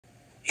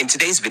In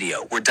today's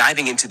video, we're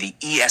diving into the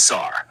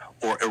ESR,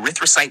 or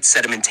Erythrocyte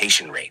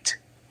Sedimentation Rate.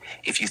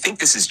 If you think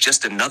this is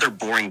just another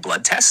boring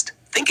blood test,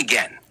 think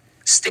again.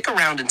 Stick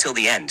around until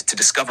the end to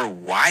discover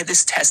why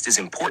this test is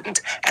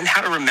important and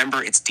how to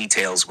remember its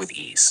details with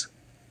ease.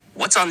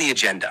 What's on the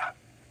agenda?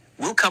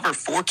 We'll cover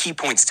 4 key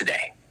points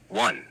today.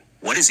 1.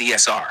 What is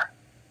ESR?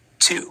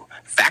 2.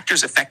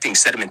 Factors affecting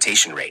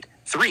sedimentation rate.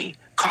 3.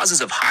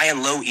 Causes of high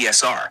and low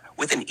ESR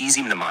with an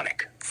easy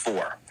mnemonic.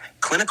 4.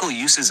 Clinical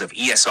uses of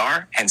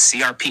ESR and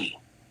CRP.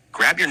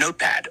 Grab your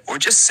notepad or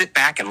just sit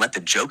back and let the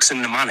jokes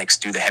and mnemonics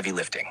do the heavy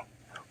lifting.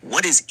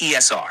 What is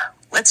ESR?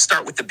 Let's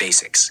start with the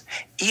basics.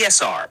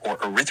 ESR, or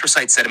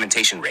erythrocyte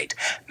sedimentation rate,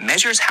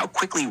 measures how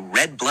quickly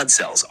red blood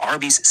cells,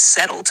 RBs,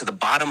 settle to the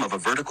bottom of a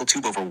vertical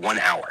tube over 1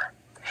 hour.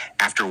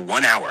 After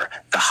 1 hour,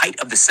 the height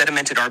of the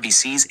sedimented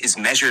RBCs is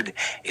measured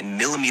in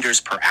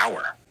millimeters per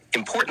hour.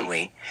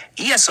 Importantly,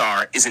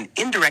 ESR is an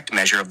indirect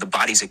measure of the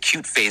body's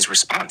acute phase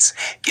response,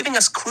 giving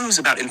us clues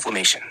about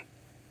inflammation.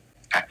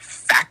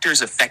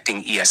 Factors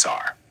affecting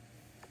ESR.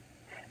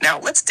 Now,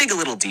 let's dig a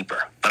little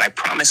deeper, but I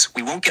promise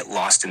we won't get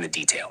lost in the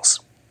details.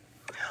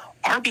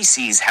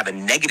 RBCs have a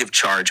negative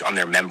charge on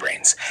their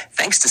membranes,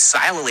 thanks to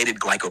sialylated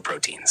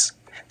glycoproteins.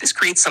 This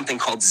creates something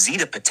called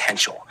zeta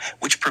potential,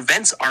 which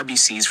prevents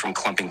RBCs from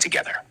clumping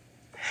together.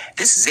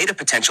 This zeta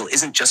potential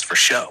isn't just for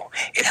show.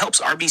 It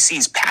helps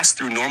RBCs pass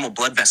through normal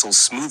blood vessels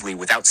smoothly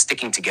without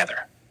sticking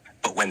together.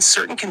 But when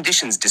certain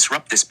conditions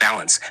disrupt this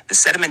balance, the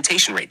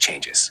sedimentation rate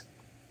changes.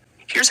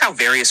 Here's how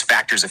various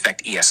factors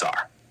affect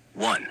ESR.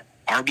 1.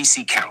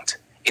 RBC count.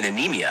 In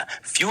anemia,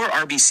 fewer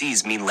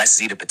RBCs mean less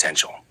zeta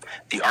potential.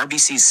 The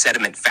RBCs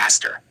sediment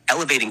faster,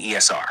 elevating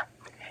ESR.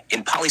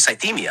 In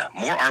polycythemia,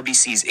 more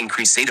RBCs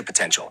increase zeta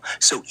potential,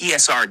 so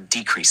ESR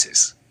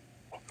decreases.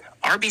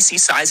 RBC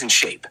size and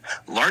shape.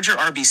 Larger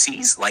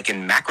RBCs, like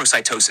in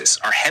macrocytosis,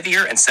 are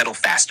heavier and settle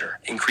faster,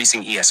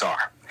 increasing ESR.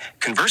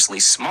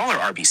 Conversely, smaller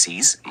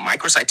RBCs,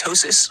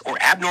 microcytosis,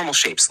 or abnormal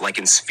shapes like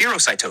in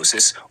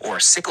spherocytosis or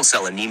sickle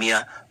cell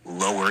anemia,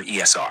 lower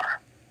ESR.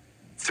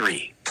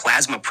 3.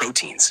 Plasma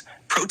proteins.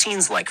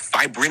 Proteins like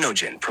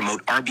fibrinogen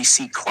promote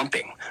RBC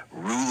clumping,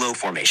 rouleau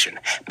formation,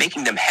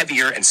 making them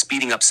heavier and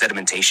speeding up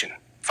sedimentation.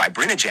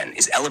 Fibrinogen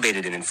is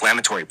elevated in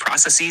inflammatory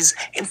processes,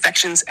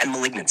 infections, and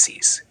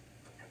malignancies.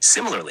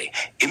 Similarly,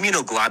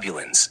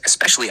 immunoglobulins,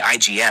 especially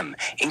IgM,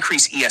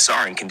 increase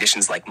ESR in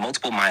conditions like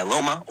multiple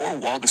myeloma or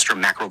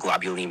Waldenstrom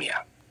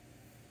macroglobulinemia.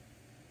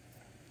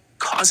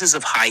 Causes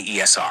of high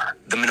ESR,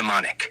 the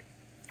mnemonic.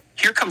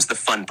 Here comes the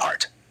fun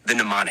part, the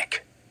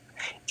mnemonic.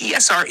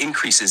 ESR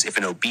increases if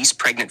an obese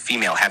pregnant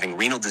female having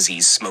renal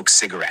disease smokes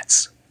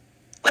cigarettes.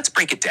 Let's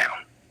break it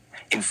down.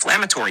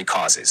 Inflammatory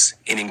causes,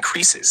 it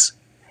increases.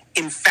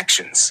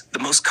 Infections, the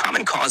most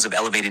common cause of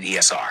elevated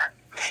ESR.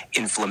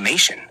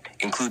 Inflammation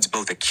includes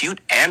both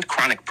acute and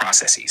chronic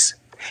processes.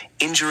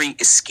 Injury,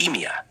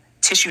 ischemia,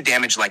 tissue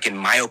damage like in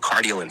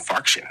myocardial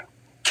infarction.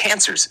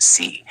 Cancers,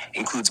 C,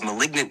 includes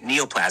malignant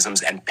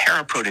neoplasms and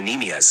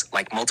paraproteinemias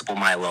like multiple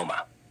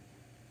myeloma.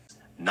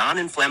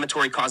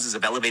 Non-inflammatory causes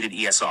of elevated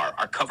ESR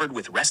are covered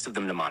with rest of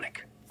the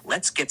mnemonic.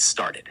 Let's get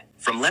started.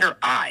 From letter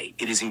I,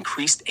 it is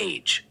increased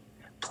age.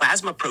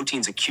 Plasma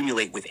proteins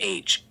accumulate with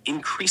age,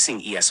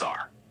 increasing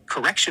ESR.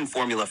 Correction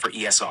formula for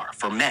ESR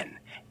for men.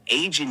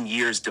 Age in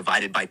years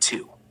divided by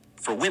 2.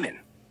 For women,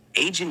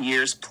 age in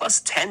years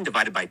plus 10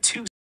 divided by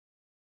 2.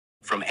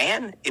 From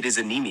Anne, it is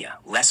anemia,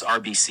 less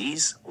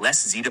RBCs,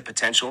 less zeta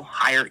potential,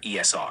 higher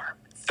ESR.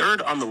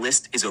 Third on the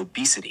list is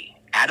obesity.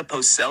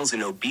 Adipose cells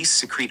in obese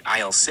secrete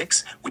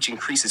IL-6, which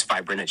increases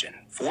fibrinogen.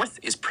 Fourth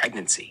is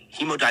pregnancy.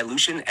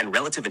 Hemodilution and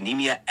relative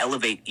anemia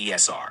elevate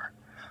ESR.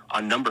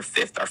 On number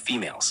 5th are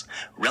females.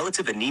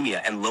 Relative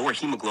anemia and lower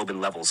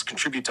hemoglobin levels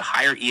contribute to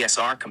higher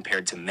ESR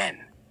compared to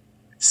men.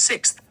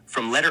 6th,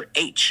 from letter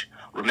H,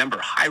 remember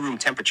high room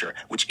temperature,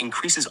 which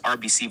increases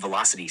RBC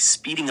velocity,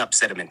 speeding up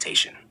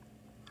sedimentation.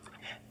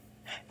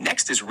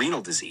 Next is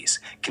renal disease.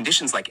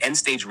 Conditions like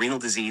end-stage renal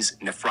disease,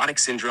 nephrotic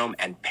syndrome,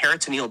 and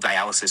peritoneal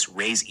dialysis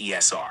raise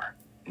ESR.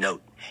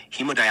 Note,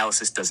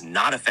 hemodialysis does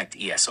not affect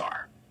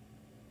ESR.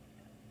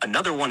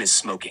 Another one is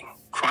smoking.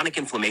 Chronic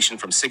inflammation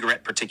from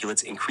cigarette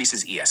particulates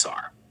increases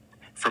ESR.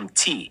 From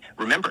T,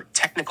 remember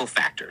technical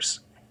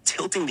factors.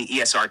 Tilting the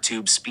ESR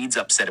tube speeds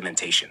up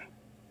sedimentation.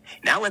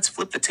 Now let's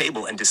flip the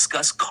table and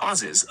discuss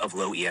causes of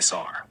low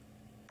ESR.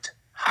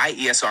 High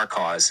ESR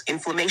cause,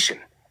 inflammation.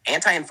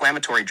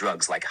 Anti-inflammatory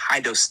drugs like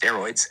high-dose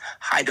steroids,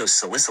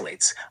 high-dose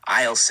salicylates,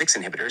 IL-6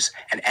 inhibitors,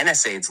 and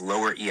NSAIDs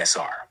lower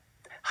ESR.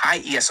 High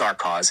ESR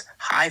cause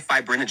high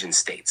fibrinogen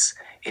states.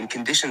 In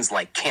conditions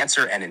like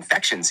cancer and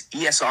infections,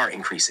 ESR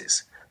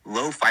increases.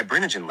 Low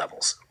fibrinogen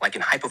levels, like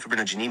in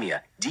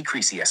hypofibrinogenemia,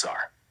 decrease ESR.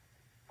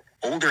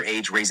 Older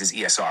age raises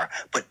ESR,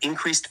 but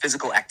increased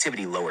physical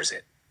activity lowers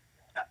it.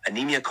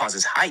 Anemia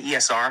causes high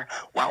ESR,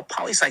 while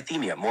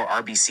polycythemia, more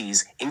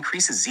RBCs,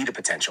 increases zeta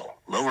potential,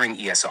 lowering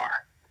ESR.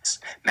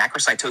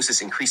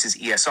 Macrocytosis increases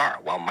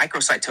ESR, while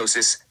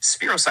microcytosis,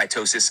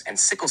 spherocytosis, and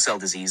sickle cell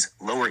disease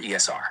lower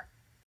ESR.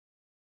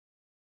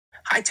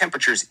 High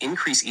temperatures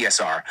increase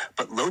ESR,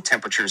 but low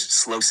temperatures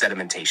slow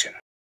sedimentation.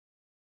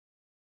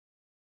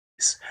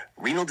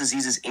 Renal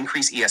diseases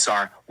increase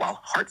ESR while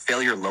heart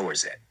failure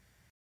lowers it.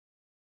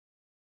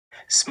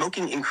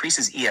 Smoking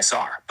increases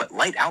ESR, but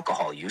light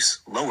alcohol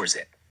use lowers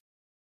it.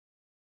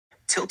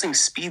 Tilting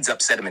speeds up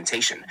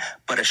sedimentation,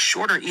 but a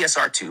shorter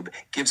ESR tube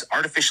gives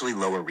artificially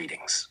lower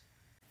readings.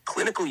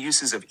 Clinical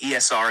uses of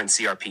ESR and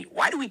CRP.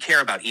 Why do we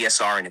care about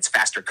ESR and its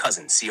faster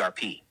cousin,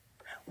 CRP?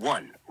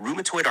 1.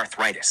 Rheumatoid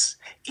arthritis.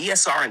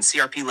 ESR and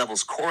CRP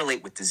levels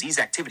correlate with disease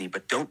activity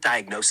but don't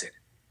diagnose it.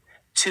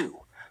 2.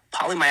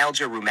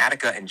 Polymyalgia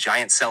rheumatica and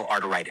giant cell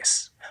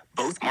arteritis.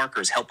 Both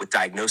markers help with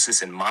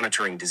diagnosis and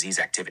monitoring disease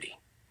activity.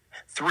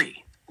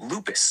 3.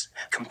 Lupus.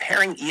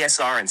 Comparing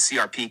ESR and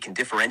CRP can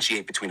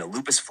differentiate between a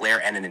lupus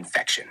flare and an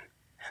infection.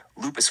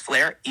 Lupus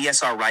flare,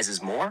 ESR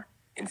rises more.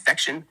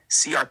 Infection,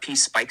 CRP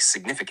spikes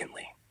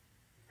significantly.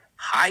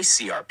 High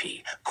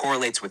CRP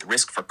correlates with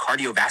risk for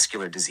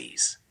cardiovascular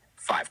disease.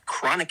 5.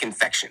 Chronic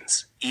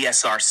infections.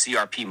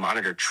 ESR-CRP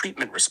monitor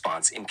treatment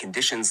response in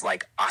conditions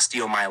like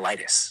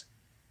osteomyelitis.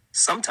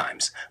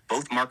 Sometimes,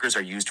 both markers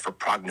are used for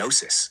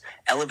prognosis.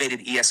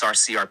 Elevated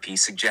ESR-CRP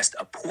suggest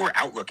a poor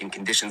outlook in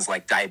conditions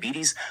like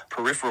diabetes,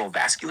 peripheral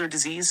vascular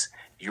disease,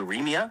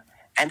 uremia,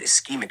 and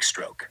ischemic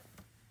stroke.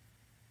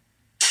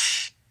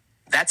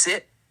 That's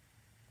it.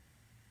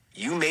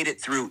 You made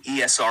it through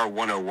ESR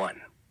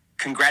 101.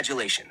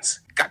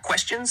 Congratulations. Got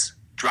questions?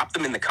 Drop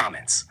them in the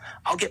comments.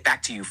 I'll get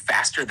back to you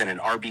faster than an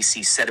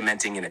RBC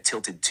sedimenting in a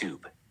tilted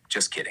tube.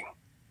 Just kidding.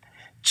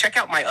 Check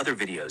out my other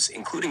videos,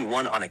 including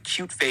one on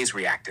acute phase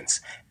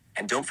reactants.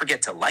 And don't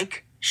forget to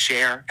like,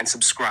 share, and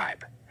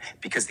subscribe,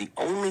 because the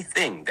only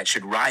thing that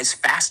should rise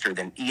faster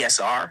than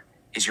ESR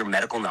is your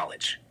medical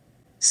knowledge.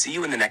 See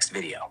you in the next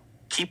video.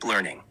 Keep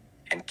learning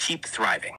and keep thriving.